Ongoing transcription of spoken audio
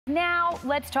Now,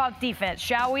 let's talk defense,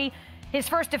 shall we? His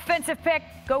first defensive pick,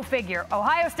 go figure.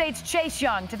 Ohio State's Chase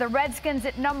Young to the Redskins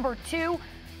at number 2.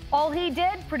 All he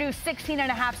did, produce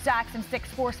 16.5 sacks and 6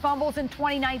 forced fumbles in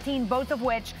 2019, both of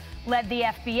which led the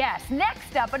FBS.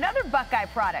 Next up, another Buckeye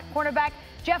product, cornerback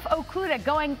Jeff Okudah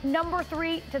going number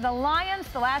 3 to the Lions,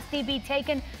 the last DB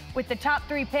taken with the top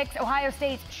 3 picks, Ohio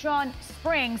State's Sean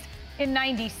Springs in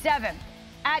 '97.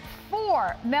 At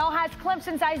 4, Mel has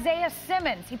Clemson's Isaiah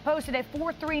Simmons. He posted a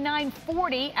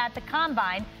 4.3940 at the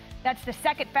Combine. That's the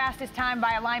second fastest time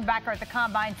by a linebacker at the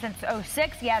Combine since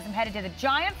 '06. He has him headed to the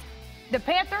Giants. The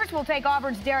Panthers will take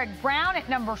Auburn's Derek Brown at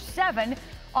number 7.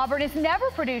 Auburn has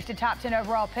never produced a top 10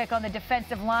 overall pick on the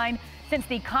defensive line since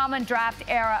the common draft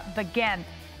era began.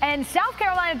 And South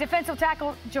Carolina defensive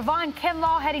tackle Javon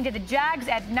Kinlaw heading to the Jags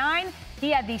at 9.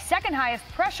 He had the second highest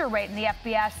pressure rate in the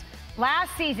FBS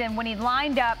last season when he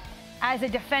lined up as a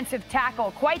defensive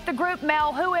tackle. Quite the group,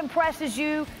 Mel. Who impresses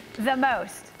you the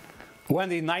most?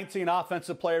 Wendy, 19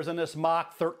 offensive players in this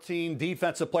mock, 13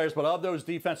 defensive players. But of those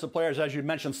defensive players, as you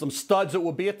mentioned, some studs that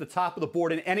will be at the top of the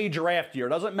board in any draft year.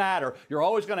 It doesn't matter. You're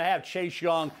always going to have Chase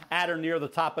Young at or near the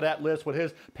top of that list with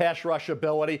his pass rush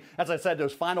ability. As I said,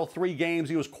 those final 3 games,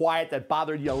 he was quiet. That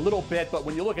bothered you a little bit. But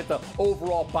when you look at the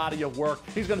overall body of work,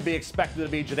 he's going to be expected to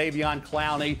be Jadeveon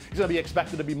Clowney. He's going to be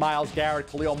expected to be Myles Garrett,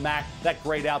 Khalil Mack, that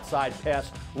great outside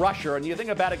pass rusher. And you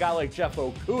think about a guy like Jeff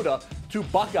Okudah, 2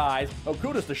 Buckeyes.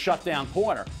 Okudah's the shutdown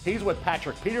corner. He's what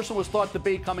Patrick Peterson was thought to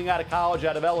be coming out of college,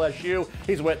 out of LSU.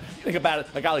 He's what, think about it,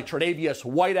 a guy like Tre'Davious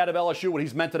White out of LSU, what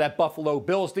he's meant to that Buffalo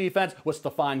Bills defense, what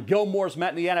Stephon Gilmore's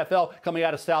meant in the NFL coming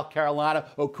out of South Carolina.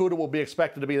 Okudah will be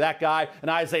expected to be that guy.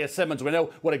 And Isaiah Simmons, we know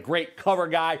what a great cover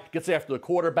guy, gets after the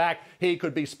quarterback. He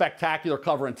could be spectacular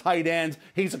covering tight ends.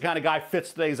 He's the kind of guy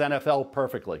fits today's NFL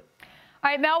perfectly. All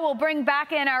right, Mel, we'll bring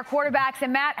back in our quarterbacks.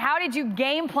 And, Matt, how did you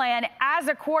game plan as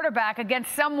a quarterback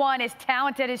against someone as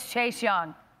talented as Chase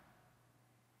Young?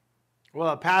 Well,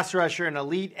 a pass rusher, an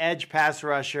elite edge pass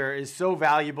rusher is so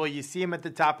valuable. You see him at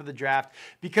the top of the draft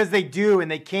because they do,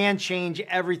 and they can change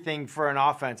everything for an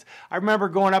offense. I remember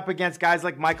going up against guys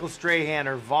like Michael Strahan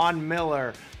or Von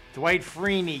Miller, Dwight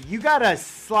Freeney. You got to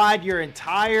slide your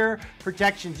entire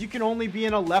protections. You can only be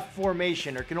in a left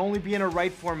formation or can only be in a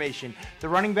right formation. The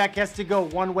running back has to go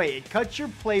one way. It cuts your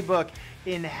playbook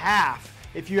in half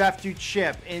if you have to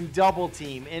chip, in double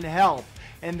team, in help.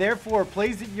 And therefore,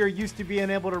 plays that you're used to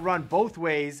being able to run both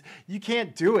ways, you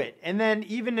can't do it. And then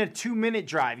even a 2-minute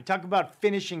drive, you talk about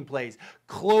finishing plays,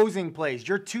 closing plays.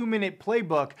 Your 2-minute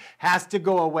playbook has to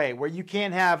go away where you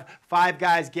can't have 5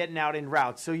 guys getting out in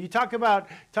routes. So you talk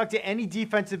to any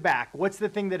defensive back. What's the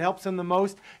thing that helps them the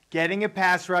most? Getting a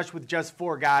pass rush with just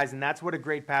 4 guys, and that's what a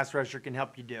great pass rusher can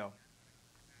help you do.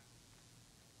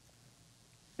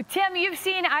 Tim, you've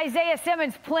seen Isaiah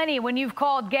Simmons plenty when you've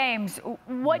called games.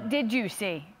 What did you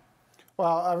see?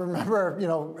 Well, I remember,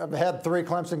 I've had 3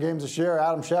 Clemson games this year.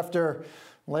 Adam Schefter,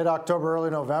 late October,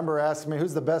 early November, asked me,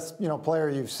 who's the best, player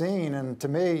you've seen? And to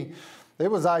me,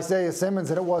 it was Isaiah Simmons,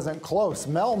 and it wasn't close.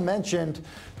 Mel mentioned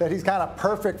that he's kind of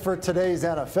perfect for today's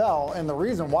NFL, and the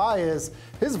reason why is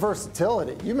his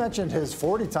versatility. You mentioned his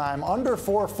 40 time, under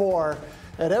 4'4",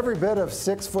 at every bit of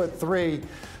 6'3".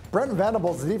 Brent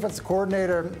Venables, the defensive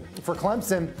coordinator for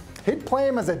Clemson, he'd play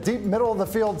him as a deep middle of the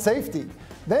field safety.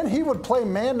 Then he would play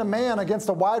man-to-man against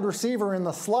a wide receiver in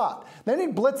the slot. Then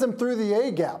he'd blitz him through the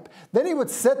A-gap. Then he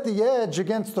would set the edge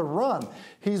against the run.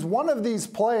 He's one of these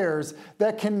players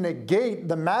that can negate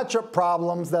the matchup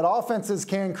problems that offenses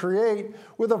can create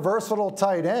with a versatile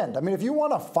tight end. I mean, if you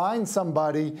want to find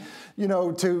somebody,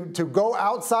 to go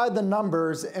outside the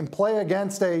numbers and play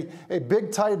against a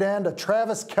big tight end, a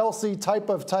Travis Kelce type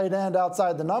of tight end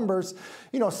outside the numbers,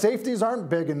 safeties aren't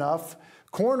big enough.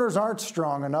 Corners aren't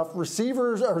strong enough.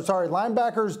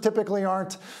 Linebackers typically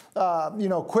aren't,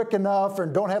 quick enough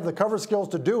and don't have the cover skills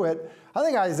to do it. I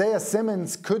think Isaiah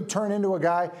Simmons could turn into a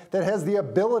guy that has the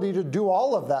ability to do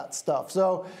all of that stuff.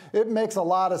 So it makes a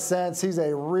lot of sense. He's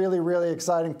a really, really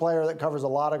exciting player that covers a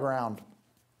lot of ground.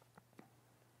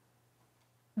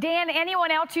 Dan,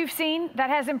 anyone else you've seen that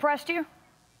has impressed you?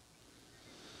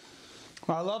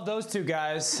 Well, I love those 2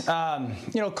 guys.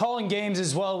 Calling games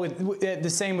as well with the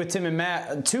same with Tim and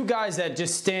Matt. 2 guys that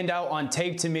just stand out on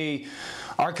tape to me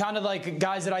are kind of like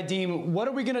guys that I deem, what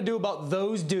are we going to do about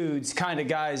those dudes kind of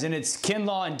guys? And it's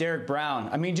Kinlaw and Derek Brown.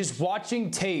 I mean, just watching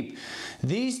tape,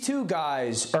 these 2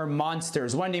 guys are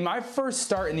monsters. Wendy, my first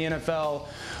start in the NFL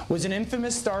was an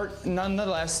infamous start,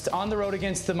 nonetheless, on the road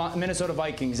against the Minnesota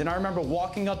Vikings. And I remember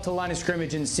walking up to the line of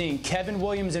scrimmage and seeing Kevin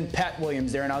Williams and Pat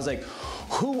Williams there, and I was like,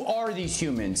 who are these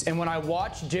humans? And when I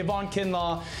watch Javon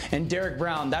Kinlaw and Derek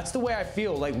Brown, that's the way I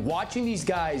feel, like watching these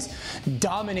guys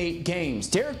dominate games.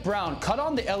 Derek Brown, cut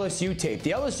on the LSU tape.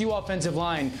 The LSU offensive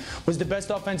line was the best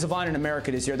offensive line in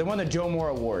America this year. They won the Joe Moore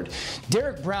Award.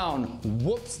 Derek Brown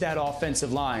whoops that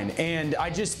offensive line. And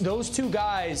those two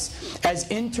guys as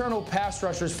internal pass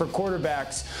rushers for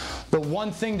quarterbacks, the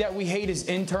one thing that we hate is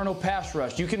internal pass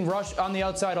rush. You can rush on the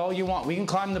outside all you want. We can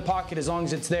climb the pocket as long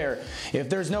as it's there. If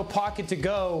there's no pocket to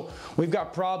go, we've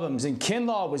got problems. And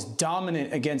Kinlaw was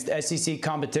dominant against SEC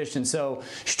competition. So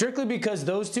strictly because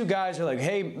those two guys are like,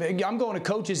 hey, I'm going to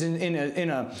coaches in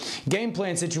a game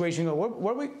plan situation. Go,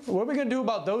 what are we going to do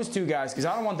about those two guys? Because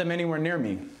I don't want them anywhere near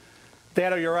me.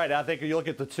 Dano, you're right. I think you look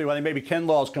at the two. I think maybe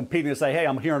Kinlaw is competing to say, hey,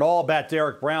 I'm hearing all about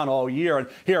Derek Brown all year, and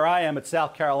here I am at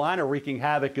South Carolina wreaking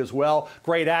havoc as well.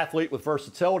 Great athlete with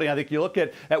versatility. I think you look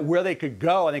at where they could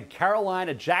go. I think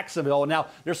Carolina, Jacksonville. Now,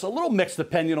 there's a little mixed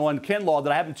opinion on Kinlaw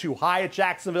that I have him too high at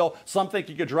Jacksonville. Some think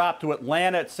he could drop to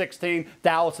Atlanta at 16,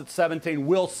 Dallas at 17.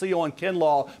 We'll see on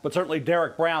Kinlaw, but certainly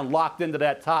Derek Brown locked into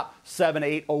that top 7,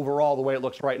 8 overall the way it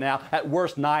looks right now. At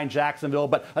worst, 9 Jacksonville.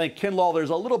 But I think Kinlaw, there's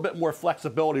a little bit more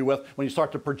flexibility with when you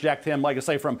start to project him, like I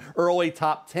say, from early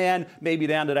top 10, maybe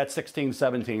down to that 16,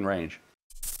 17 range.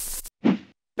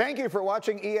 Thank you for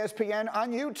watching ESPN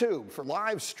on YouTube. For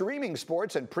live streaming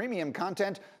sports and premium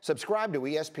content, subscribe to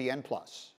ESPN+.